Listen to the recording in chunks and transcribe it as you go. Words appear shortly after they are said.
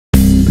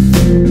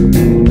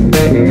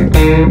Hello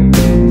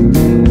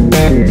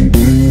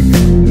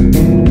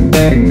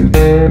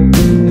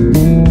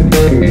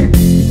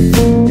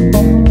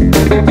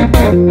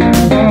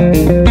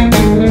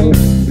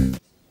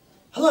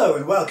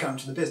and welcome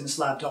to the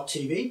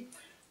businesslab.tv.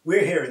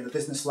 We're here in the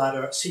Business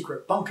Ladder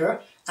secret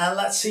bunker, and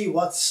let's see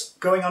what's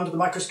going under the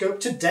microscope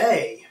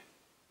today.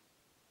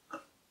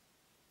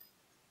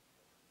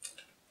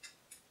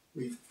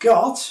 We've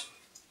got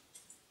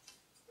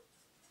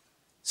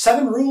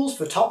 7 rules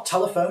for top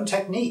telephone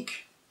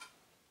technique.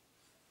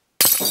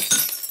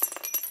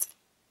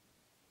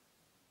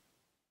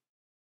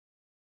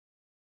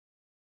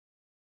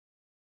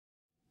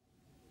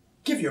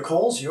 Give your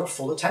calls your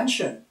full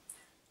attention.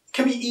 It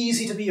can be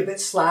easy to be a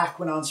bit slack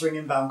when answering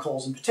inbound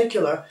calls in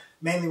particular,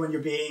 mainly when you're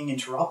being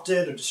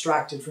interrupted or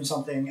distracted from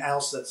something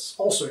else that's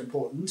also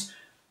important.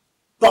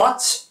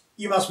 But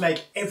you must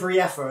make every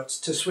effort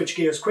to switch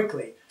gears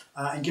quickly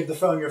and give the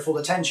phone your full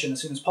attention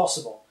as soon as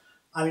possible.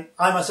 I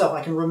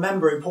can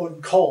remember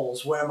important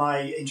calls where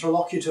my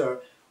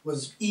interlocutor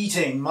was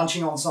eating,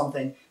 munching on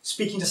something,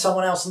 speaking to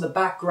someone else in the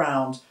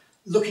background,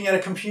 looking at a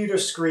computer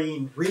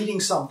screen, reading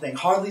something,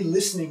 hardly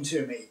listening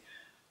to me.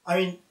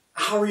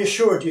 How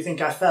reassured do you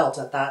think I felt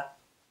at that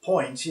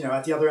point,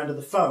 at the other end of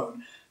the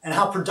phone? And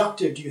how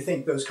productive do you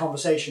think those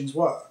conversations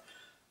were?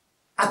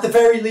 At the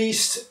very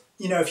least,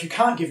 if you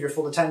can't give your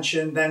full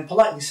attention, then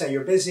politely say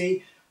you're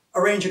busy,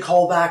 arrange a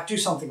call back, do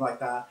something like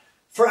that,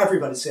 for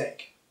everybody's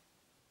sake.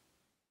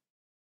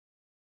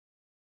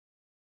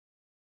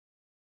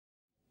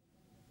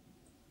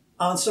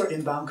 Answer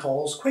inbound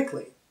calls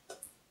quickly.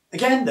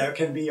 Again, there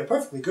can be a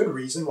perfectly good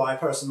reason why a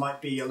person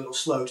might be a little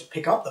slow to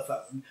pick up the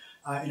phone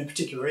in a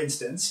particular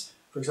instance.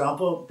 For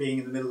example, being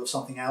in the middle of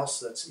something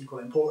else that's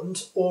equally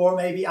important, or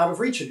maybe out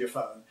of reach of your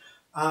phone.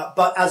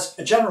 But as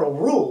a general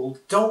rule,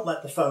 don't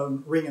let the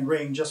phone ring and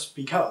ring just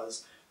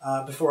because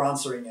before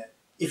answering it,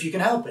 if you can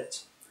help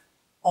it.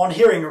 On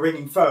hearing a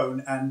ringing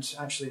phone, and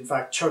actually in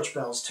fact church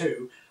bells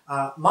too,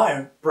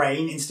 my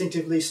brain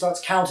instinctively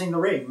starts counting the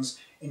rings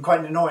in quite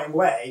an annoying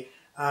way,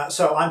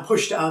 so I'm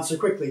pushed to answer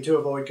quickly to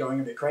avoid going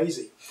a bit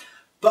crazy.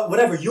 But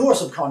whatever your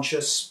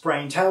subconscious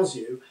brain tells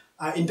you,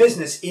 in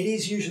business, it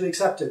is usually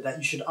accepted that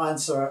you should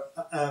answer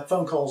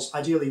phone calls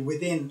ideally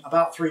within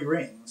about 3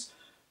 rings.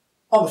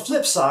 On the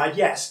flip side,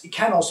 yes, it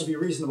can also be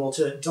reasonable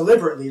to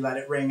deliberately let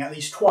it ring at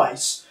least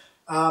twice,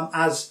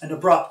 as an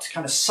abrupt,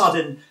 kind of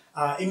sudden,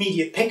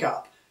 immediate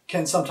pickup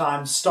can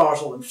sometimes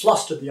startle and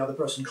fluster the other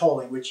person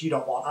calling, which you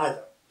don't want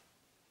either.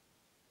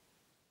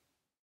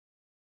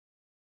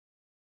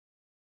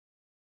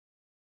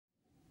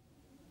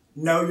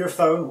 Know your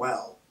phone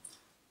well.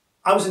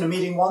 I was in a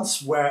meeting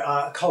once where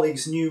a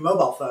colleague's new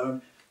mobile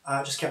phone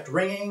just kept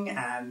ringing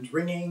and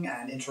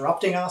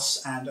interrupting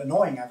us and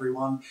annoying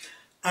everyone,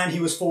 and he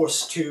was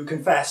forced to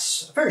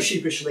confess very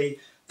sheepishly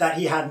that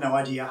he had no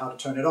idea how to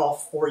turn it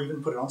off or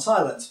even put it on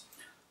silent.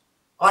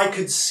 I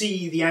could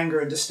see the anger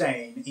and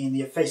disdain in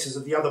the faces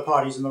of the other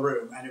parties in the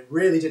room, and it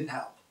really didn't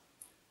help.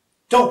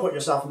 Don't put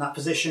yourself in that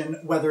position,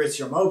 whether it's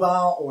your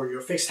mobile or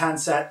your fixed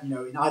handset,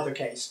 in either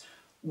case.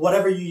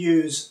 Whatever you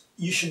use,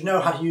 you should know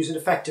how to use it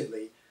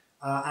effectively.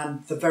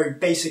 And the very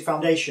basic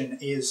foundation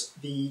is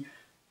the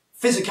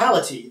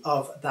physicality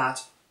of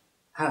that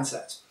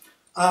handset.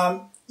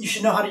 You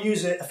should know how to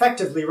use it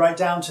effectively right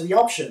down to the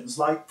options,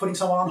 like putting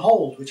someone on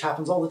hold, which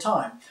happens all the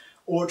time,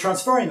 or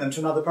transferring them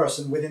to another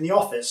person within the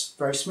office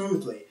very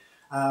smoothly,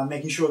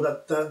 making sure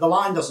that the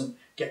line doesn't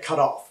get cut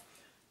off.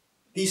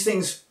 These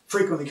things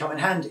frequently come in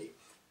handy.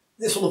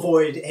 This will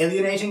avoid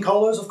alienating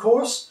callers, of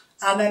course,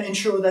 and then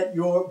ensure that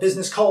your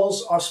business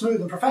calls are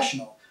smooth and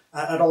professional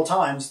at all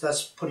times,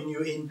 thus putting you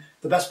in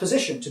the best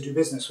position to do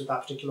business with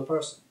that particular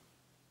person.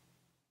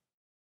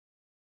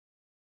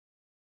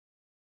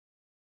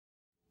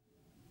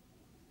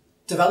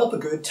 Develop a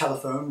good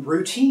telephone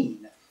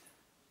routine.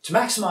 To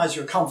maximize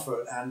your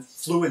comfort and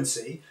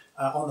fluency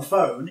on the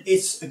phone,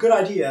 it's a good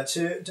idea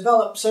to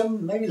develop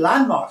some maybe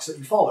landmarks that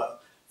you follow.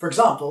 For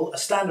example, a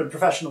standard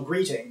professional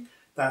greeting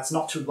that's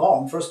not too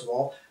long, first of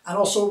all, and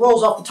also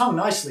rolls off the tongue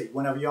nicely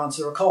whenever you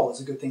answer a call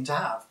is a good thing to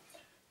have.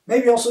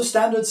 Maybe also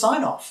standard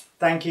sign-off,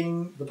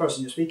 thanking the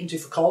person you're speaking to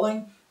for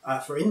calling,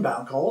 for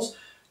inbound calls,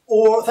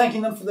 or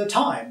thanking them for their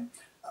time,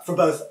 for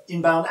both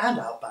inbound and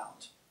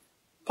outbound.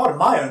 Part of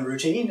my own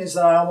routine is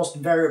that I almost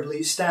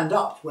invariably stand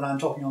up when I'm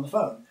talking on the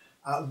phone,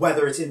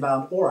 whether it's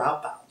inbound or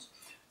outbound.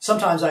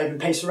 Sometimes I even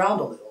pace around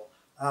a little.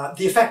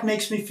 The effect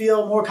makes me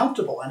feel more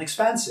comfortable and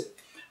expansive,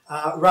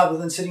 rather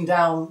than sitting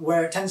down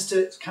where it tends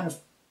to kind of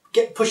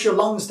push your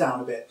lungs down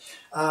a bit,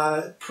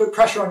 put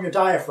pressure on your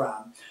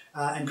diaphragm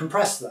and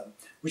compress them,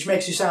 which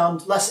makes you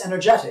sound less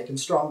energetic and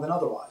strong than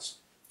otherwise.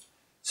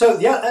 So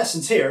the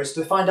essence here is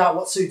to find out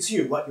what suits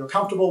you, what you're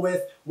comfortable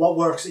with, what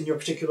works in your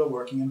particular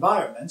working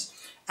environment,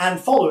 and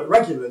follow it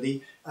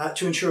regularly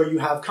to ensure you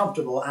have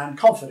comfortable and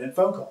confident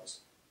phone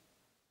calls.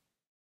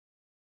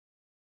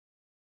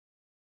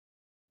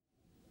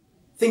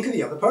 Think of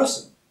the other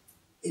person.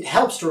 It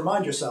helps to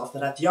remind yourself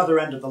that at the other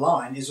end of the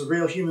line is a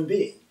real human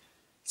being.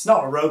 It's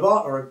not a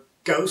robot or a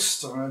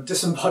ghost or a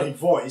disembodied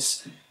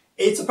voice.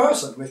 It's a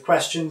person with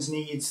questions,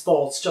 needs,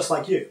 thoughts, just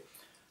like you.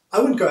 I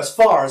wouldn't go as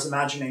far as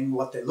imagining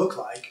what they look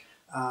like,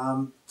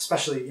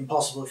 especially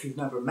impossible if you've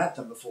never met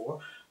them before,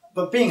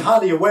 but being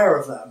highly aware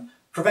of them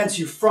prevents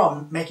you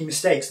from making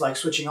mistakes like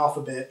switching off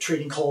a bit,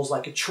 treating calls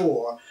like a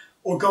chore,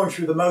 or going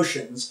through the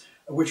motions,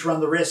 which run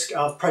the risk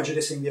of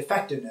prejudicing the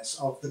effectiveness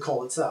of the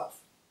call itself.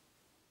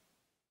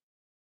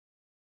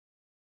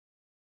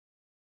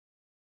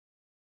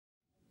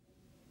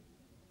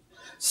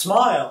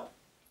 Smile.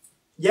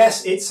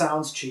 Yes, it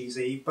sounds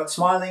cheesy, but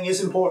smiling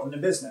is important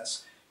in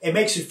business. It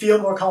makes you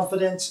feel more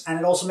confident, and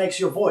it also makes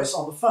your voice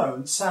on the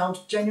phone sound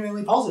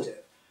genuinely positive,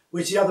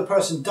 which the other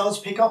person does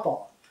pick up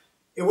on.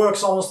 It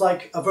works almost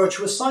like a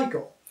virtuous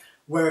cycle,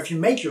 where if you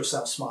make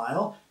yourself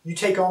smile, you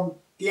take on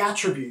the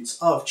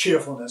attributes of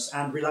cheerfulness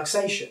and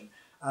relaxation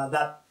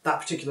that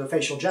particular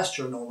facial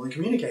gesture normally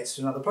communicates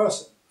to another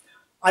person.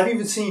 I've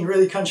even seen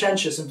really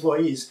conscientious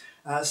employees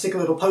stick a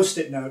little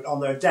post-it note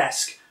on their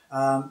desk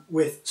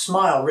with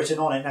smile written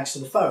on it next to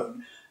the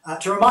phone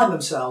to remind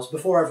themselves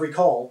before every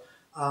call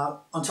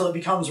until it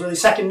becomes really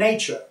second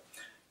nature.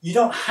 You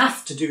don't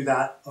have to do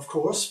that, of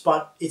course,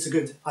 but it's a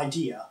good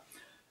idea.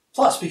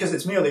 Plus, because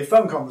it's merely a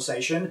phone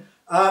conversation,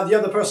 the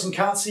other person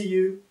can't see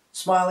you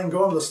smiling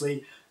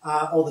gormlessly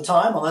all the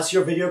time unless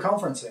you're video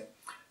conferencing.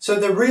 So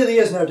there really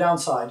is no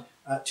downside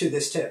to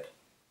this tip.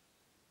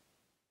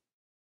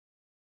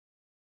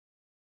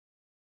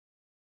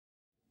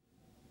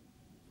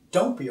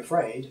 Don't be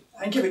afraid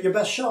and give it your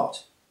best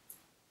shot.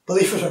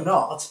 Believe it or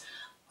not,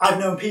 I've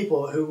known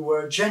people who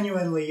were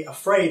genuinely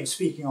afraid of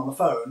speaking on the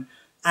phone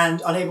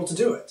and unable to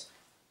do it,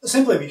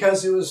 simply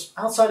because it was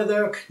outside of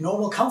their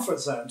normal comfort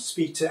zone to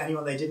speak to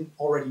anyone they didn't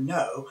already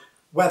know,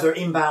 whether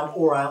inbound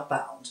or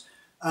outbound.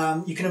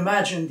 You can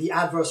imagine the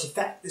adverse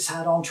effect this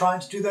had on trying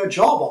to do their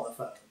job on the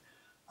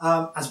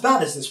phone. As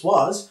bad as this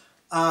was,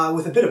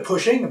 with a bit of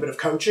pushing, a bit of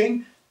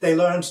coaching, they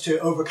learned to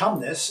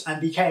overcome this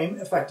and became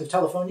effective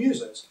telephone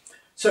users.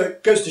 So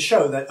it goes to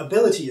show that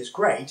ability is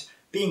great,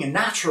 being a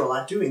natural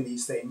at doing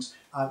these things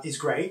is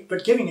great,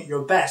 but giving it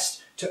your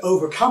best to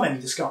overcome any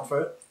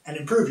discomfort and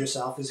improve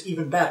yourself is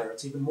even better,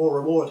 it's even more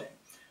rewarding.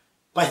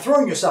 By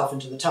throwing yourself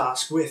into the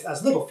task with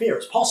as little fear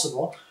as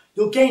possible,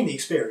 you'll gain the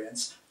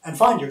experience and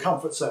find your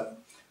comfort zone,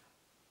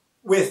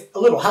 with a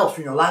little help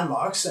from your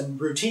landmarks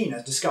and routine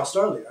as discussed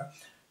earlier,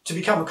 to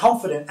become a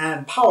confident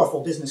and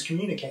powerful business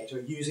communicator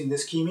using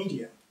this key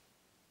medium.